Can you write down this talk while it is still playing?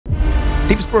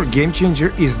Tipsport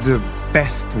Gamechanger is the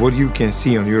best what you can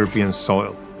see on European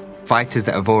soil. Fighters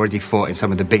that have already fought in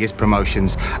some of the biggest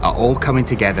promotions are all coming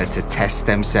together to test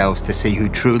themselves to see who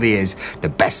truly is the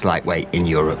best lightweight in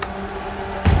Europe.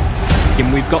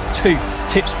 And we've got two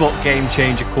Tipsport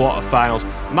Gamechanger quarterfinals.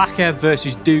 Machaev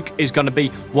versus Duque is going to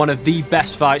be one of the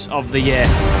best fights of the year.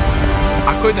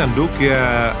 ACOIDAN DUQUE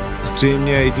je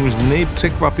zřejmě jedním z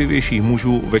nejpřekvapivějších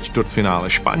mužů ve čtvrtfinále.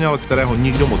 Španěl, kterého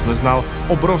nikdo moc neznal,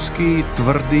 obrovský,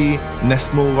 tvrdý,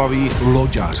 nesmlouvavý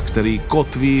loďař, který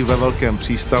kotví ve velkém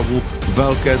přístavu,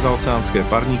 velké zaoceánské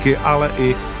parníky, ale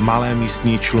i malé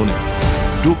místní čluny.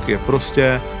 Duque je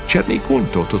prostě černý kůň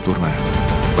tohoto turnaje.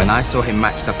 When I saw him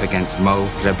matched up against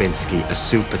Grabinski, a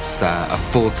superstar, a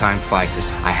full-time fighter,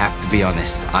 I have to be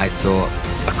honest, I thought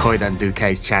ACOIDAN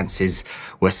DUQUE's chances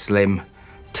were slim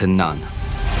to none.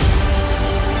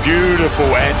 Beautiful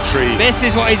entry. This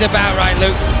is what he's about, right,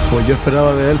 Luke? Pues yo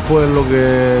esperaba de él pues lo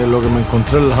que me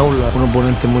encontré en la jaula, un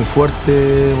oponente muy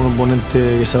fuerte, un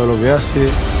oponente que sabe lo que hace.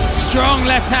 Strong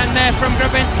left hand there from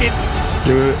Grabinski.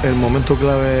 Yo creo que el momento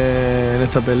clave en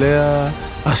esta pelea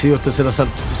ha sido este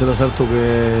tercer asalto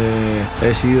que he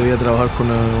decidido ya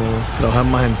trabajar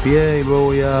más en pie y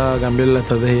luego ya cambiar la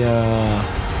estrategia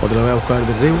otra vez a buscar el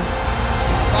derribo.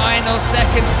 Final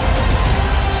seconds.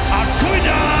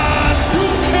 ACOIDAN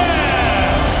DUQUE.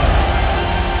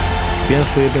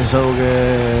 Pienso y he pensado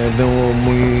que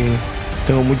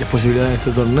tengo muchas posibilidades en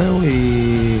este torneo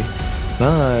y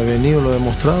nada, he venido, lo he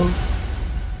demostrado.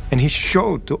 And he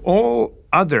showed to all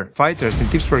other fighters in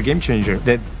Tipsport Gamechanger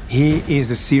that he is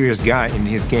a serious guy in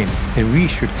his game, and we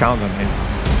should count on him.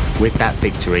 With that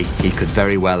victory, he could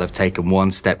very well have taken one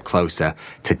step closer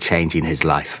to changing his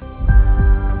life.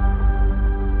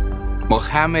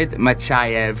 MAGO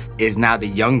MACHAEV is now the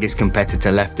youngest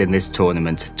competitor left in this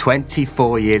tournament,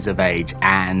 24 years of age,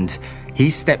 and he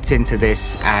stepped into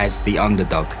this as the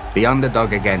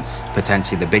underdog against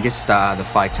potentially the biggest star, the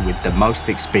fighter with the most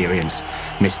experience,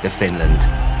 Mr. Finland.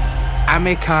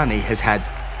 Amir Khani has had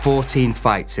 14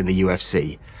 fights in the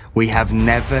UFC. We have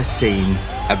never seen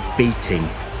a beating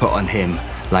put on him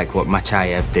like what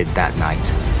Machaev did that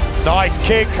night. Nice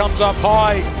kick, comes up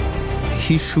high.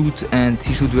 He shoot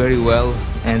very well,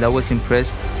 and I was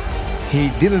impressed. He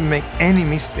didn't make any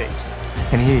mistakes,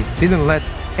 and he didn't let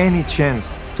any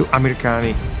chance to Amir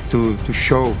Khani to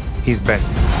show his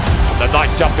best. A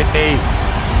nice jumping knee.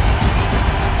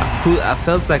 I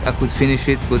felt like I could finish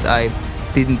it, but I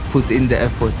didn't put in the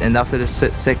effort. And after the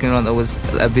second round, I was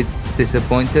a bit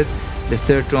disappointed. The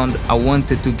third round, I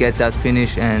wanted to get that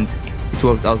finish, and it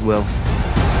worked out well.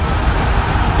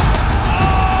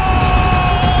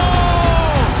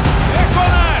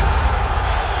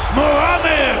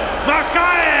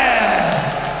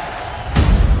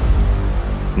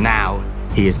 Now,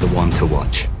 he is the one to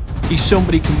watch. He's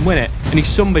somebody who can win it, and he's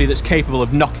somebody that's capable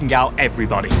of knocking out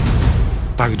everybody.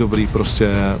 Tak dobrý prostě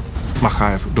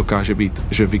Machaev dokáže být,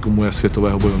 že vygumuje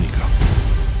světového bojovníka.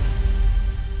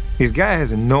 This guy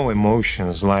has no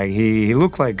emotions, like he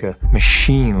looked like a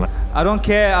machine. I don't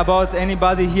care about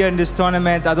anybody here in this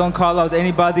tournament. I don't call out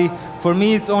anybody. For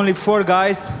me, it's only 4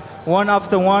 guys, one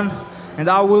after one, and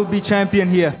I will be champion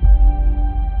here.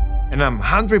 And I'm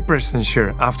 100%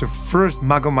 sure after first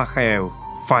MAGO MACHAEV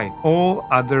fight, all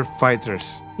other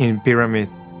fighters in Pyramid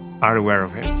are aware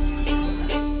of him.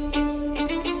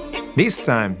 This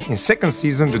time, in second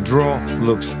season, the draw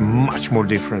looks much more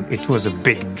different. It was a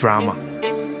big drama.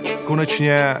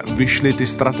 Konečně vyšly ty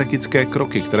strategické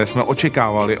kroky, které jsme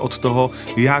očekávali od toho,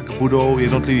 jak budou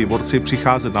jednotliví borci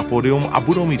přicházet na pódium a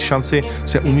budou mít šanci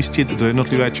se umístit do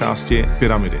jednotlivé části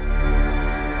pyramidy.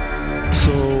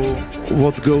 So,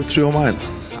 what go through your mind?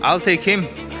 I'll take him.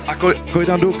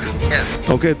 ACOIDAN DUQUE? Yeah.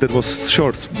 Okay, that was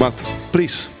short, but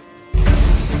please.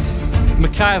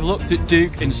 Machaev looked at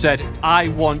Duque and said, I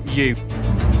want you.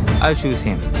 I'll choose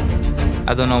him.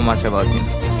 I don't know much about him.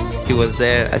 He was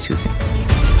there, I choose him.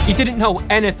 He didn't know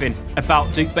anything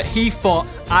about Duque, but he thought,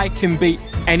 I can beat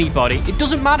anybody. It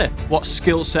doesn't matter what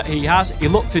skill set he has. He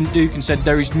looked at Duque and said,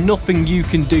 there is nothing you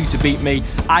can do to beat me.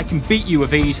 I can beat you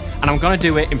with ease, and I'm going to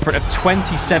do it in front of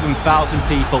 27,000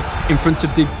 people, in front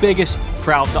of the biggest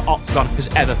crowd that Oktagon has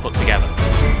ever put together.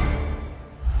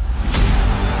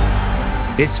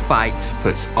 This fight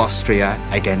puts Austria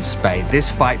against Spain. This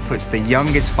fight puts the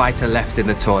youngest fighter left in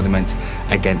the tournament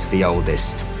against the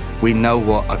oldest. We know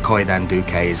what ACOIDAN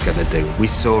DUQUE is going to do. We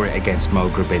saw it against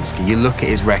Grabinski. You look at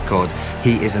his record,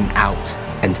 he is an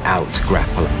out-and-out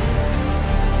grappler.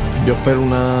 Yo espero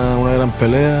una gran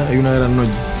pelea y una gran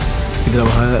noche. Y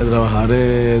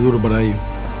trabajaré duro para ello.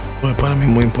 Pues para mí es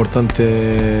muy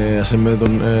importante hacerme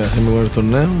buen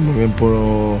torneo, muy bien por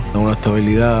una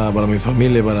estabilidad para mi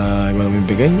familia y para mi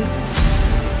pequeña.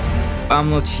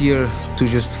 I'm not here to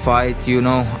just fight, you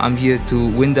know. I'm here to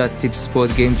win that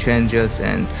Tipsport Gamechangers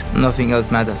and nothing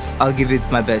else matters. I'll give it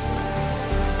my best.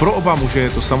 Pro oba muže je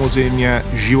to samozřejmě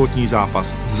životní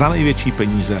zápas za největší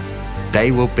peníze.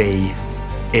 They will be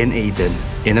in Eden,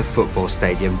 in a football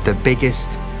stadium, the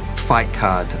biggest fight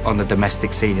card on the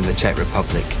domestic scene in the Czech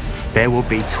Republic. There will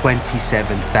be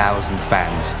 27,000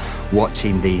 fans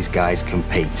watching these guys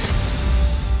compete.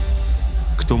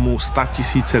 K tomu 100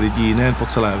 000 lidí nejen po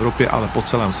celé Evropě, ale po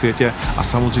celém světě a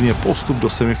samozřejmě postup do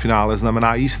semifinále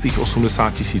znamená jistých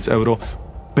 80 000 euro,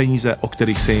 peníze, o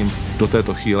kterých se jim do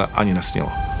této chvíle ani nesnilo.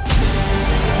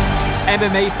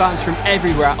 MMA fans from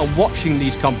everywhere are watching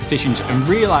these competitions and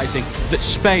realizing that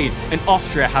Spain and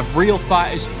Austria have real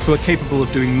fighters who are capable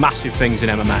of doing massive things in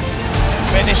MMA.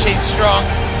 Finishing strong.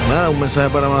 Nada, un mensaje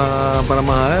para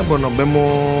Machaev, pues nos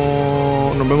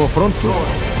vemos pronto.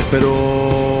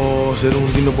 Espero ser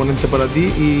un digno oponente para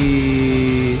ti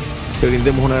y que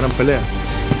brindemos una gran pelea.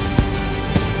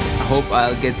 I hope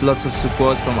I'll get lots of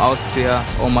support from Austria,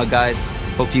 all my guys.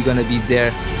 Hope you're gonna be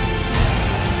there.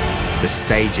 The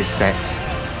stage is set,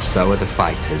 so are the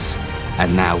fighters,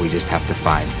 and now we just have to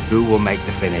find who will make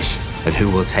the finish and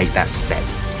who will take that step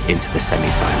into the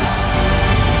semi-finals.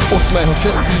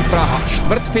 8.6. Praha,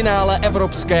 čtvrtfinále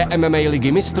Evropské MMA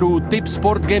ligy mistrů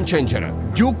Tipsport Gamechanger.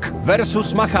 Duque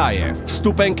versus Machaev.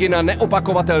 Vstupenky na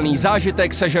neopakovatelný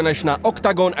zážitek seženeš na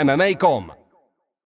Oktagon MMA.com.